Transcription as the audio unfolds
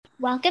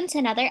Welcome to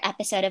another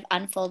episode of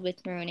Unfold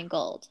with Maroon and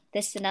Gold.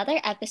 This is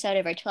another episode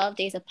of our 12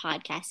 Days of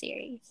Podcast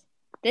series.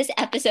 This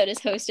episode is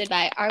hosted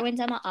by Arwen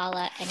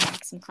Zama-Ala and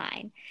Maxim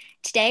Klein.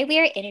 Today we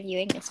are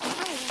interviewing Mr.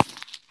 Howell.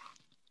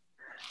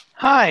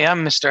 Hi,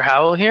 I'm Mr.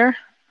 Howell here.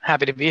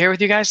 Happy to be here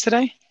with you guys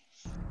today.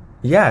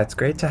 Yeah, it's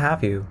great to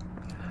have you.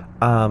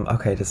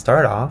 Okay, to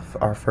start off,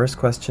 our first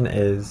question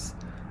is,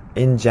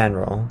 in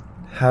general,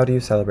 how do you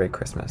celebrate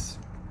Christmas?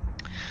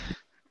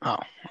 Oh,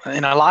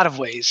 in a lot of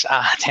ways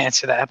to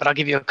answer that, but I'll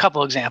give you a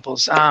couple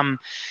examples. From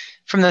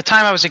the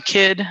time I was a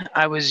kid,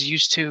 I was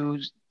used to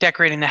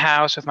decorating the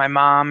house with my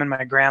mom and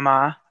my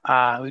grandma,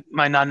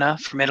 my nonna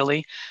from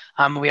Italy.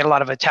 We had a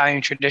lot of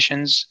Italian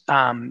traditions.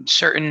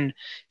 Certain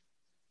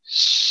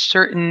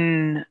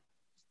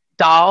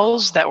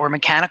dolls that were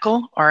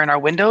mechanical are in our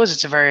windows.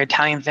 It's a very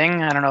Italian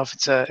thing. I don't know if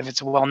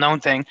it's a well-known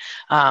thing.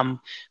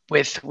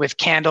 With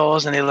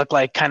candles, and they look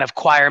like kind of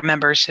choir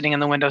members sitting in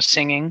the window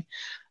singing.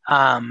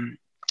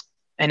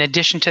 In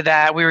addition to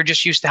that, we were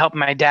just used to helping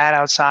my dad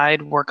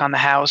outside work on the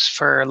house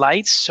for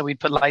lights. So we'd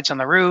put lights on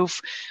the roof.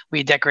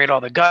 We'd decorate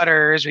all the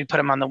gutters. We'd put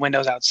them on the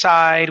windows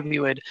outside. We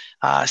would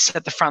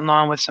set the front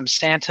lawn with some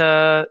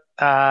Santa,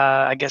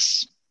 some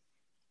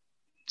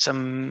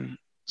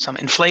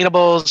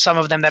inflatables, some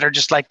of them that are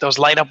just like those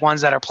light up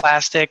ones that are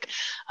plastic.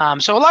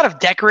 So a lot of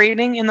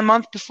decorating in the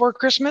month before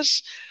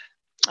Christmas.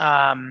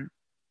 And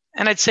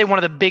I'd say one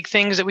of the big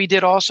things that we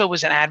did also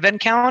was an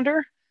advent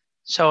calendar.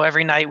 So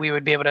every night we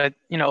would be able to,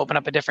 open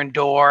up a different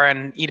door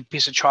and eat a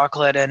piece of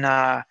chocolate and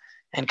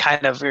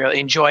kind of really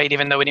enjoy it,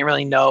 even though we didn't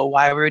really know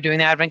why we were doing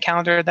the advent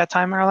calendar at that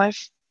time in our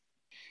life.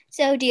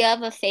 So do you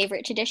have a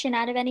favorite tradition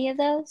out of any of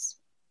those?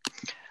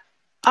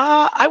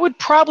 I would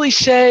probably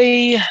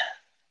say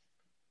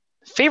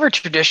favorite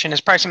tradition is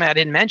probably something I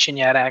didn't mention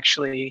yet,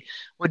 actually,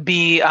 would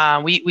be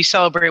we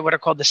celebrate what are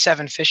called the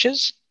Seven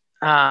Fishes.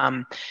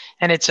 And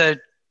it's a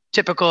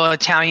typical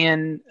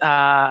Italian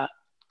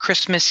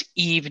Christmas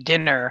Eve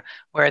dinner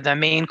where the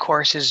main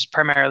course is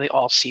primarily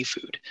all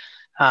seafood.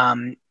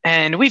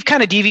 And we've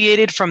kind of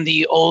deviated from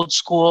the old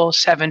school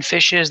seven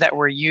fishes that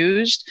were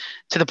used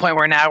to the point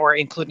where now we're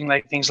including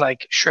like things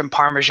like shrimp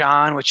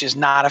parmesan, which is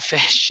not a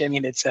fish. I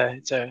mean, it's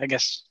a I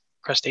guess,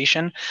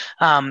 crustacean.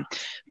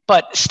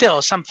 But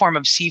still some form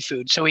of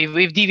seafood. So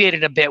we've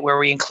deviated a bit where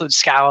we include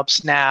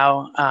scallops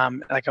now,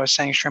 like I was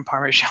saying, shrimp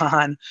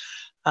parmesan,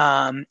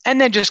 and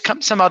then just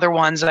some other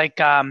ones like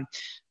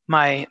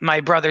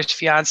my brother's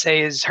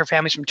fiance her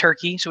family's from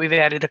Turkey, so we've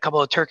added a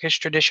couple of Turkish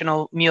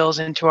traditional meals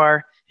into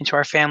our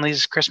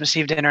family's Christmas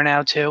Eve dinner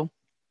now too.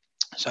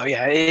 So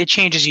yeah, it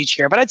changes each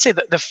year, but I'd say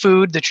the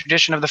food, the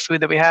tradition of the food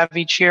that we have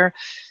each year,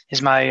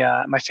 is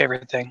my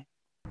favorite thing.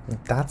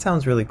 That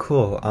sounds really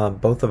cool.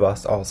 Both of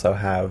us also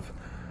have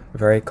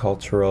very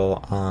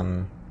cultural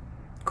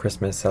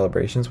Christmas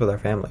celebrations with our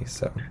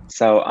families.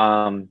 So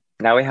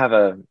now we have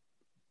a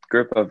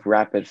group of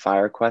rapid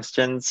fire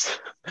questions.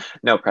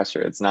 No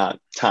pressure. It's not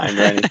timed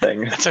or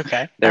anything. That's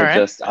okay. They're right.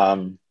 just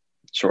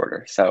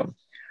shorter. So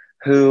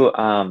who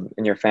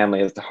in your family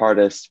is the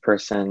hardest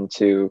person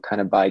to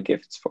kind of buy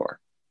gifts for?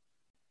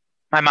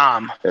 My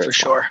mom, for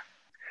sure.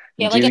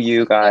 Yeah, Do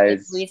you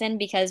guys reason?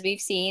 Because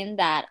we've seen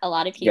that a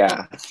lot of people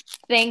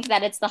think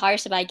that it's the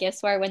hardest to buy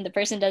gifts for when the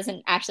person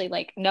doesn't actually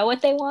know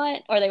what they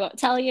want, or they won't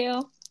tell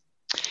you.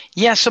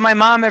 Yeah, so my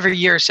mom every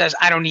year says,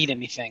 I don't need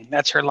anything.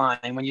 That's her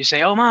line. When you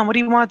say, oh, Mom, what do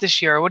you want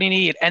this year? Or what do you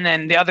need? And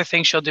then the other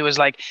thing she'll do is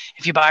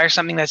if you buy her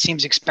something that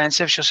seems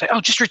expensive, she'll say,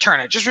 oh, just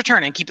return it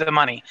and keep the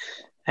money.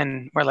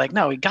 And we're like,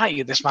 no, we got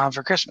you this, Mom,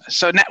 for Christmas.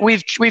 So now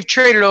we've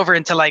traded over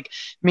into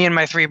me and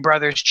my three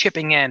brothers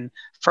chipping in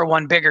for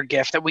one bigger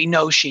gift that we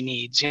know she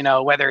needs,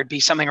 whether it be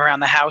something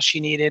around the house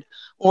she needed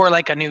or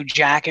a new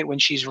jacket when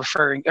she's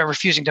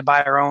refusing to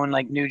buy her own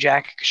new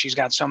jacket because she's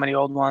got so many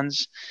old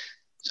ones.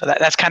 So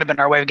that's kind of been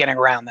our way of getting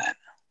around that.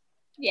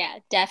 Yeah,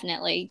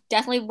 definitely.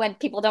 Definitely when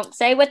people don't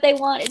say what they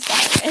want, it's the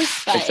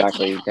hardest.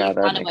 Exactly. Yeah,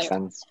 that makes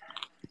sense.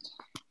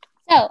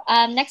 So,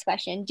 next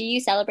question. Do you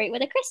celebrate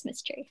with a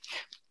Christmas tree?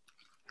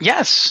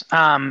 Yes.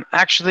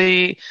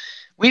 Actually,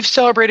 we've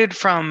celebrated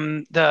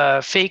from the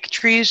fake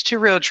trees to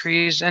real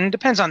trees, and it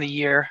depends on the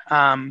year.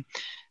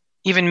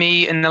 Even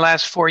me, in the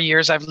last 4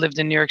 years, I've lived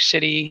in New York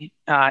City,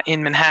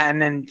 in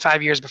Manhattan, and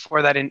 5 years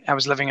before that, I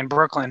was living in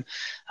Brooklyn.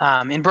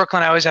 In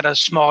Brooklyn, I always had a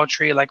small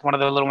tree, like one of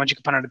the little ones you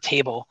could put on a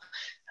table.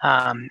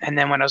 And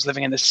then when I was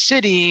living in the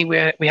city, we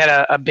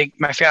had a big,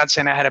 my fiance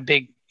and I had a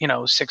big,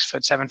 6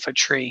 foot, 7 foot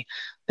tree.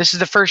 This is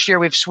the first year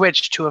we've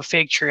switched to a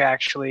fake tree,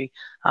 actually,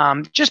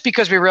 just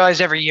because we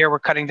realize every year we're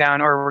cutting down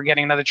or we're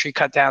getting another tree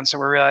cut down. So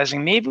we're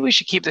realizing maybe we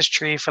should keep this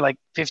tree for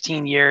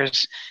 15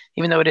 years.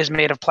 Even though it is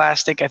made of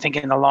plastic, I think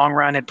in the long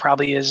run, it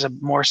probably is a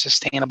more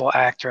sustainable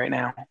act right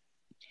now.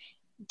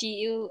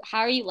 How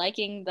are you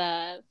liking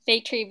the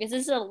fake tree? Because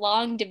this is a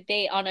long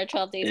debate on our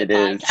 12 Days of It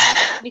is.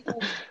 Podcast.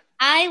 Because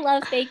I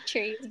love fake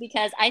trees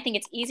because I think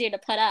it's easier to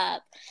put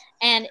up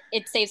and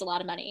it saves a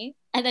lot of money.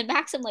 And then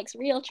Maxim likes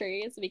real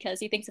trees because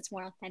he thinks it's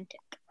more authentic.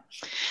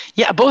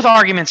 Yeah, both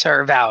arguments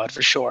are valid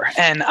for sure.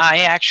 And I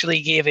actually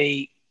gave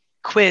a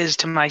quiz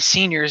to my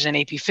seniors in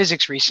AP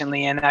Physics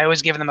recently, and I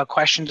always give them a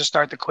question to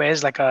start the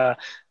quiz, like a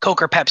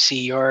Coke or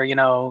Pepsi,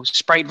 or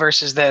Sprite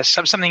versus this,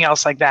 something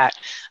else like that,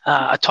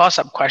 a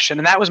toss-up question.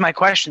 And that was my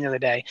question the other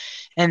day,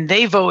 and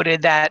they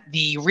voted that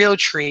the real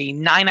tree,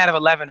 9 out of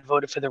 11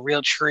 voted for the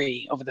real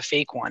tree over the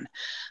fake one.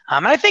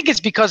 And I think it's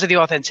because of the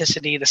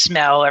authenticity, the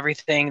smell,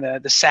 everything,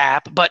 the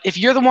sap. But if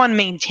you're the one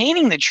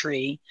maintaining the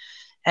tree,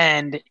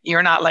 and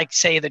you're not like,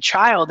 say, the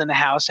child in the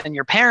house and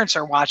your parents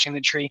are watching the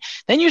tree,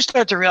 then you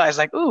start to realize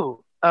like,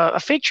 ooh, a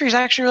fake tree is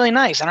actually really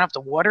nice. I don't have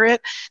to water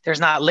it. There's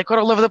not liquid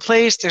all over the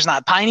place. There's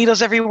not pine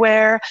needles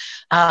everywhere.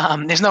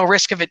 There's no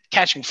risk of it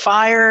catching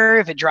fire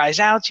if it dries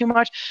out too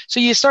much. So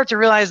you start to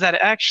realize that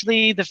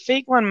actually the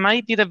fake one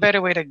might be the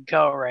better way to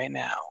go right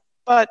now.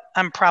 But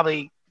I'm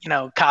probably,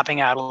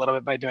 copping out a little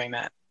bit by doing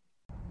that.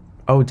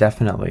 Oh,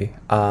 definitely.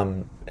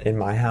 In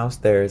my house,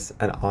 there's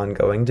an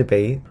ongoing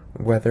debate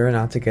whether or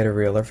not to get a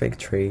real or fake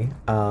tree.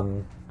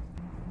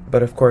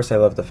 But of course, I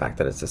love the fact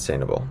that it's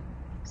sustainable.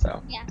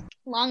 So yeah,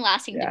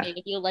 long-lasting debate.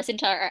 If you listen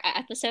to our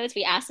episodes,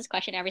 we ask this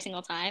question every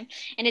single time,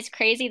 and it's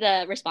crazy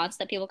the response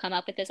that people come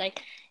up with is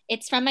like,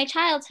 it's from my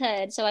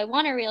childhood, so I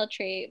want a real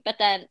tree. But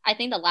then I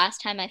think the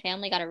last time my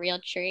family got a real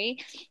tree,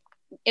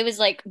 it was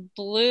like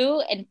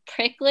blue and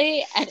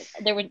prickly, and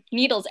there were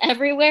needles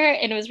everywhere,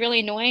 and it was really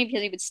annoying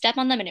because you would step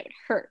on them and it would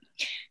hurt.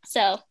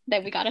 So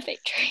then we got a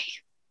fake tree.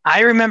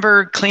 I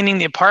remember cleaning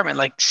the apartment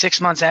like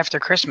 6 months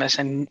after Christmas,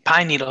 and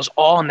pine needles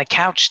all on the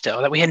couch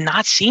still that we had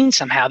not seen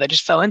somehow. That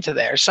just fell into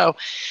there. So,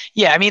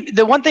 yeah, I mean,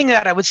 the one thing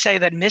that I would say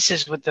that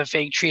misses with the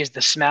fake tree is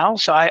the smell.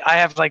 So I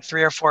have like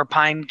 3 or 4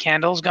 pine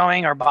candles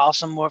going, or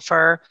balsam wood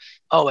fir,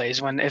 always,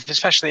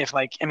 especially if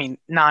like, I mean,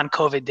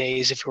 non-COVID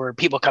days, if it were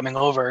people coming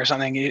over or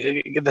something,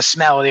 the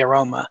smell, the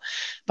aroma.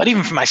 But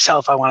even for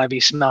myself, I want to be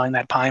smelling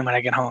that pine when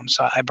I get home.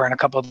 So I burn a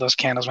couple of those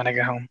candles when I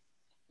get home.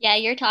 Yeah,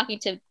 you're talking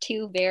to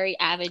 2 very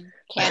avid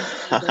candle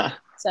users,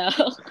 so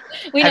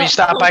Have you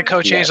stopped by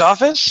Coach J's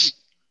office?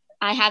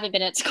 I haven't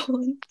been at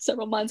school in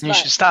several months. You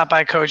should stop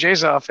by Coach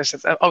J's office.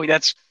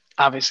 That's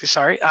obviously,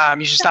 sorry.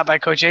 You should stop by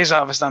Coach J's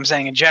office. I'm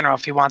saying in general,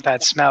 if you want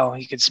that smell,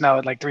 you could smell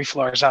it like 3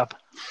 floors up.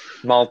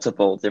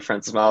 Multiple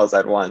different smells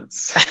at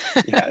once.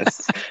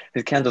 Yes,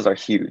 his candles are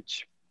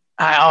huge.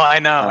 I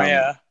know.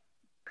 Yeah.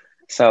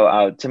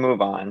 So to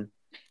move on,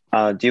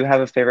 do you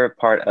have a favorite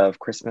part of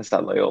Christmas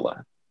at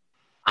Loyola?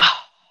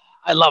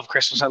 I love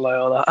Christmas at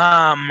Loyola.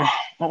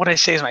 What would I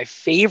say is my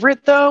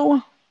favorite, though?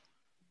 I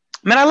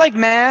mean, I like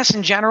Mass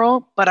in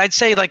general, but I'd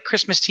say like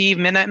Christmas Eve,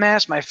 midnight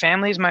Mass, my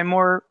family's my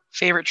more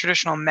favorite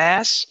traditional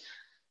Mass.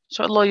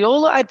 So at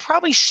Loyola, I'd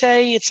probably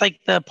say it's like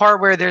the part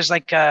where there's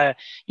like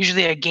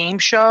usually a game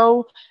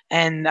show,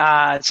 and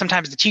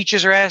sometimes the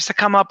teachers are asked to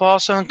come up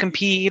also and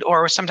compete,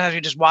 or sometimes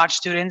we just watch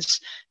students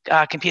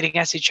compete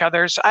against each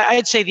other. So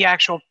I'd say the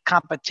actual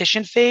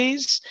competition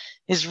phase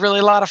is really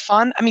a lot of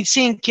fun. I mean,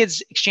 seeing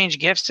kids exchange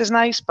gifts is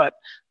nice, but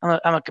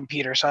I'm a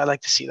competitor, so I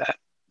like to see that.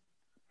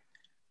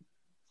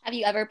 Have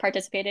you ever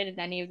participated in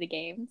any of the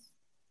games?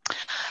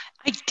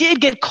 I did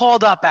get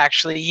called up,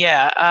 actually.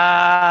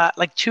 Yeah.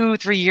 Like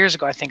 2-3 years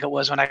ago, I think it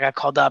was, when I got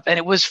called up. And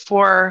it was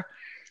for,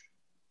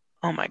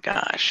 oh my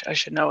gosh, I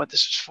should know what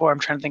this was for. I'm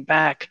trying to think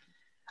back.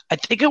 I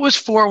think it was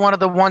for one of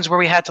the ones where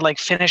we had to like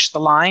finish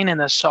the line in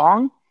the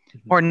song,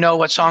 or know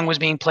what song was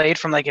being played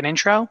from like an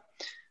intro.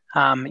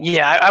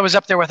 I was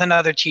up there with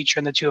another teacher,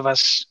 and the 2 of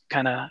us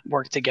kind of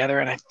worked together,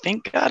 and I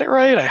think got it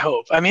right. I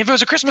hope. I mean, if it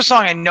was a Christmas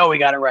song, I know we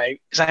got it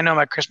right, because I know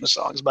my Christmas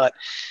songs, but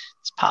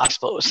it's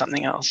possible it was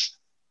something else.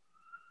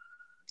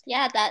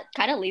 Yeah, that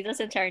kind of leads us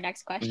into our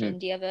next question.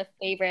 Do you have a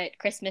favorite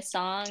Christmas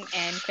song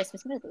and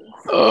Christmas movie?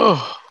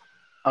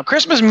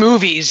 Christmas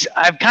movies,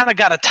 I've kind of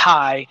got a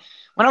tie.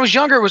 When I was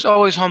younger, it was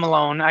always Home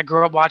Alone. I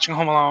grew up watching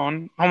Home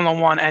Alone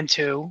 1 and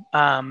 2.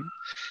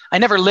 I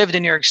never lived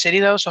in New York City,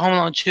 though, so Home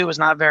Alone 2 was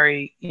not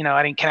very,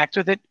 I didn't connect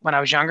with it when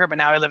I was younger, but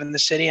now I live in the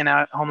city, and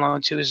now Home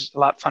Alone 2 is a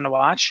lot fun to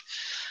watch.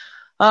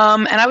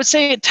 And I would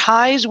say it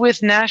ties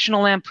with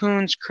National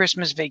Lampoon's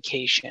Christmas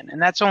Vacation,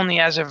 and that's only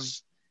as of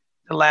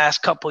the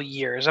last couple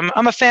years.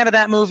 I'm a fan of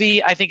that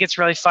movie. I think it's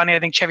really funny. I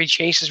think Chevy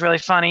Chase is really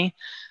funny.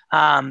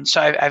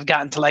 So I've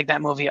gotten to like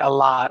that movie a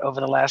lot over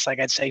the last, like,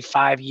 I'd say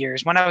 5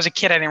 years. When I was a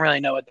kid, I didn't really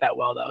know it that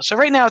well, though. So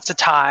right now it's a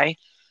tie.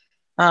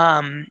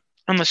 On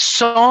the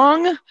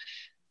song,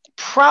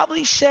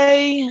 probably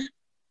say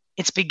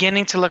It's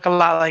Beginning to Look a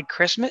Lot Like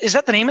Christmas. Is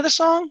that the name of the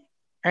song?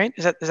 Right?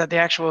 Is that the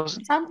actual?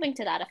 Something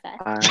to that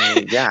effect.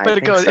 But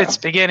it goes, so. It's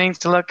beginning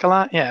to look a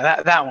lot.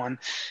 Yeah, that one.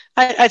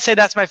 I'd say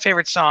that's my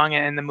favorite song,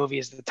 and the movie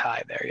is the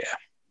tie there.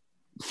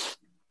 Yeah.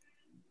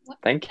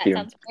 Thank you.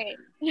 That sounds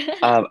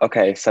great.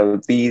 Okay, so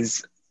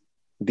these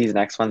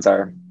next ones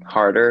are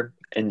harder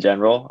in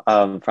general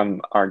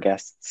from our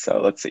guests. So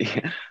let's see.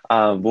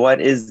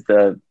 What is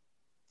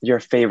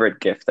your favorite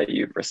gift that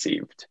you've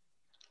received?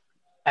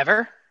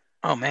 Ever?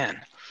 Oh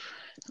man.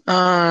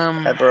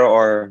 Ever,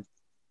 or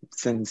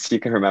since you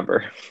can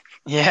remember?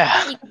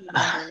 Yeah.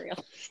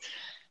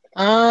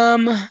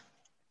 Well,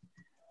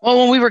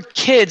 when we were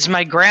kids,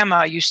 my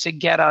grandma used to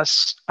get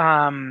us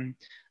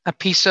a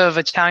piece of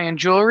Italian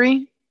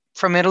jewelry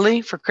from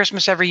Italy for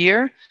Christmas every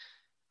year.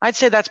 I'd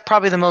say that's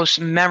probably the most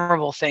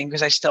memorable thing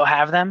because I still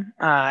have them.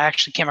 I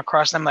actually came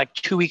across them like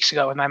 2 weeks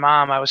ago with my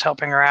mom. I was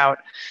helping her out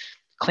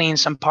clean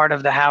some part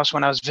of the house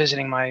when I was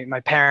visiting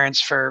my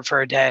parents for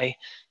a day.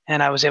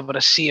 And I was able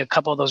to see a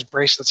couple of those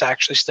bracelets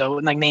actually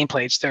still, like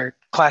nameplates. They're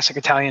classic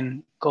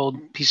Italian gold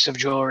pieces of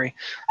jewelry.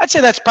 I'd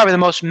say that's probably the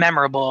most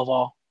memorable of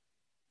all.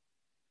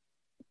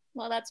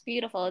 Well, that's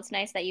beautiful. It's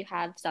nice that you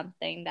have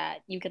something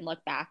that you can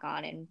look back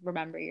on and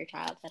remember your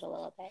childhood a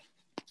little bit.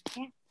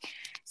 Yeah.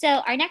 So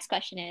our next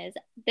question is,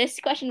 this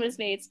question was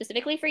made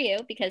specifically for you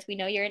because we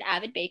know you're an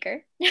avid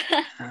baker. Do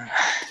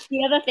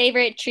you have a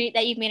favorite treat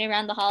that you've made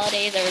around the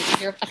holidays,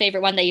 or a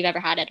favorite one that you've ever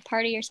had at a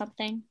party or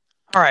something?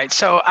 All right.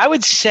 So I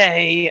would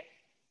say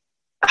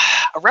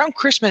around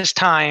Christmas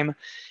time,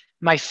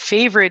 my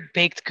favorite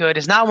baked good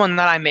is not one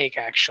that I make,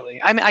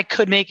 actually. I mean, I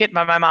could make it,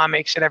 but my mom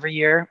makes it every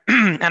year.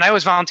 And I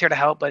always volunteer to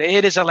help, but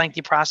it is a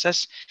lengthy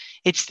process.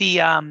 It's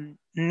the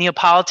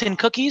Neapolitan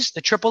cookies,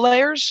 the triple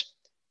layers.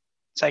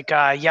 It's like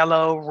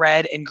yellow,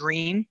 red, and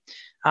green.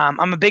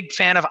 I'm a big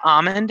fan of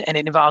almond, and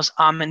it involves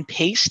almond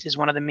paste is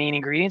one of the main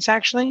ingredients,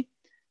 actually.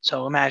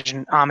 So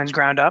imagine almonds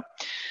ground up.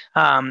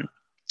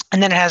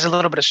 And then it has a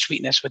little bit of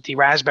sweetness with the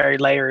raspberry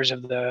layers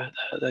of the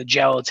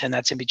gelatin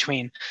that's in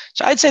between.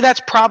 So I'd say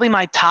that's probably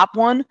my top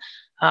one.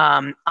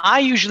 I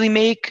usually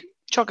make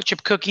chocolate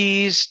chip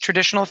cookies,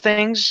 traditional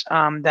things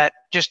that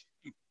just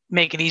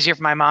make it easier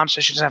for my mom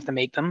so she doesn't have to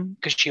make them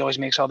because she always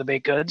makes all the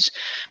baked goods.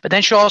 But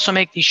then she'll also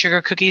make these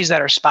sugar cookies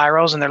that are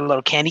spirals and they're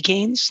little candy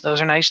canes.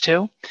 Those are nice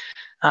too.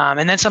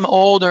 And then some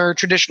older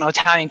traditional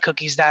Italian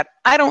cookies that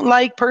I don't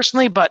like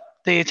personally, but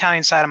the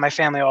Italian side of my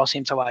family all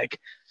seem to like.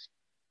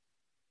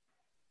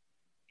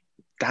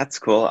 That's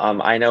cool.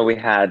 I know we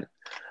had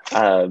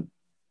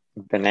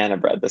banana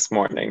bread this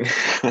morning.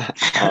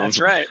 That's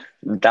right.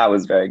 That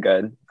was very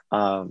good.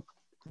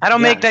 I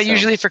don't make that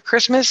usually for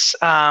Christmas,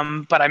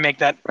 but I make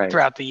that right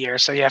throughout the year.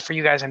 So yeah, for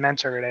you guys in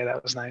Mentor today,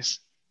 that was nice.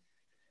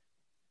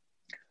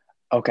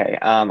 Okay.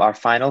 Our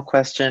final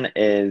question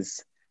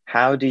is,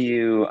 how do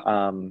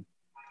you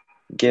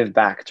give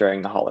back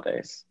during the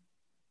holidays?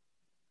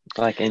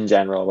 Like in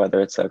general, whether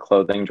it's a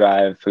clothing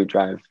drive, food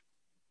drive.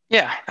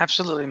 Yeah,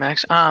 absolutely,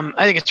 Max. I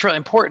think it's really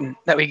important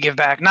that we give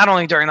back, not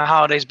only during the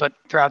holidays, but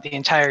throughout the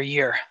entire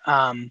year.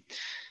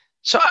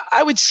 So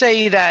I would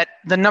say that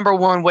the number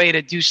one way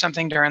to do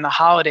something during the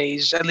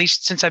holidays, at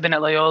least since I've been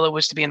at Loyola,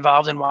 was to be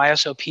involved in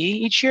YSOP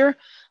each year.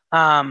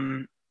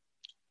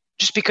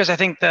 Just because I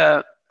think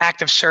the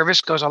act of service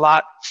goes a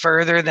lot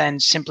further than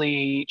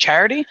simply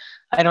charity.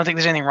 I don't think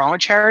there's anything wrong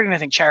with charity, and I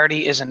think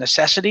charity is a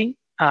necessity.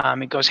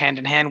 It goes hand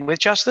in hand with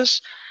justice.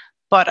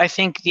 But I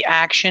think the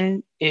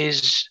action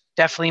is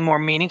definitely more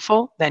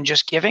meaningful than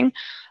just giving.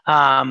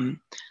 I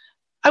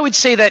would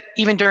say that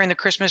even during the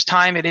Christmas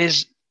time, it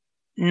is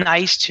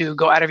nice to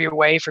go out of your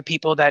way for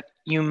people that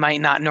you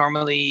might not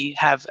normally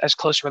have as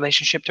close a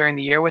relationship during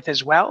the year with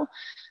as well.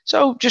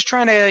 So just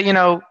trying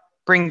to,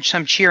 bring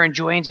some cheer and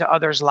joy into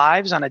others'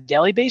 lives on a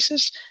daily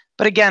basis.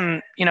 But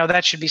again,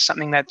 that should be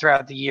something that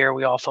throughout the year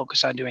we all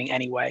focus on doing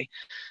anyway.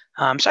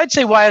 So I'd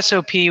say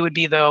YSOP would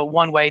be the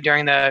one way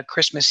during the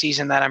Christmas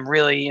season that I'm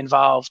really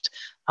involved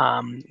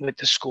with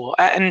the school.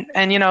 And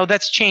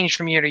that's changed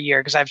from year to year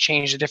because I've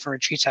changed the different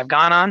retreats I've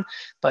gone on.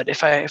 But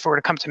if it were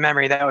to come to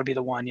memory, that would be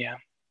the one, yeah.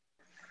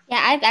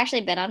 Yeah, I've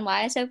actually been on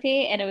YSOP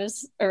and it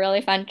was a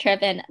really fun trip.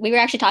 And we were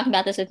actually talking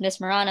about this with Miss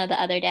Morano the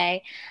other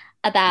day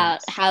about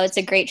how it's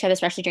a great trip,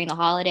 especially during the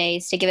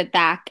holidays, to give it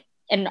back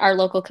in our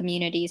local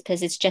communities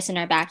because it's just in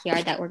our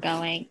backyard that we're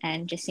going,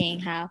 and just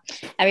seeing how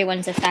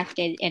everyone's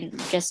affected in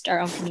just our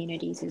own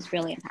communities is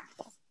really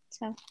impactful.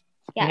 So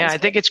yeah, I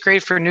think it's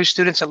great for new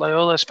students at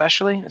Loyola,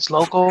 especially. It's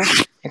local.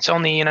 It's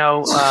only,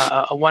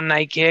 a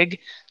one-night gig.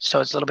 So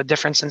it's a little bit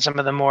different than some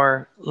of the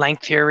more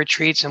lengthier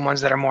retreats and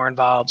ones that are more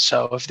involved.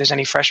 So if there's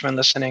any freshmen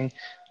listening,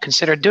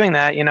 consider doing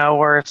that,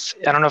 or if,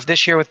 I don't know if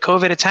this year with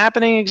COVID it's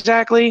happening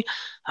exactly,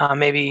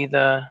 maybe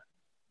the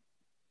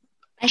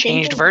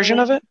changed version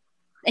of it.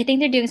 I think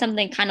they're doing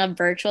something kind of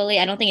virtually.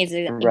 I don't think it's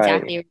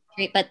exactly a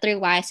retreat, but through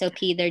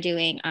YSOP, they're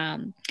doing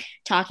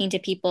talking to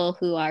people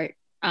who are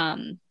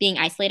being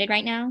isolated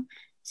right now.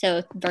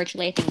 So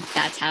virtually, I think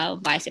that's how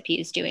YSOP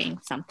is doing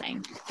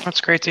something. That's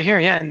great to hear.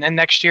 Yeah, and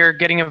next year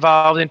getting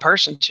involved in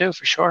person too,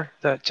 for sure.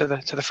 To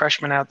the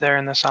freshmen out there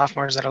and the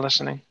sophomores that are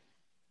listening.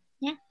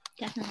 Yeah,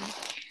 definitely.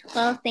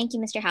 Well, thank you,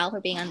 Mr. Howell, for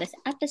being on this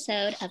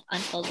episode of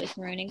Unfold with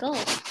Maroon and Gold.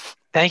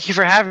 Thank you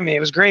for having me. It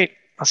was great.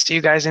 I'll see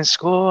you guys in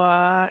school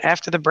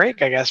after the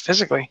break, I guess,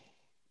 physically.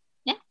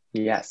 Yeah.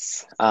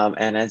 Yes.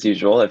 And as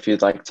usual, if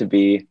you'd like to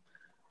be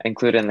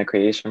included in the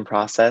creation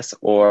process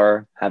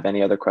or have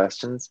any other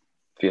questions,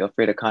 feel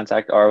free to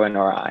contact Arwen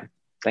or I.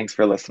 Thanks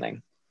for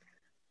listening.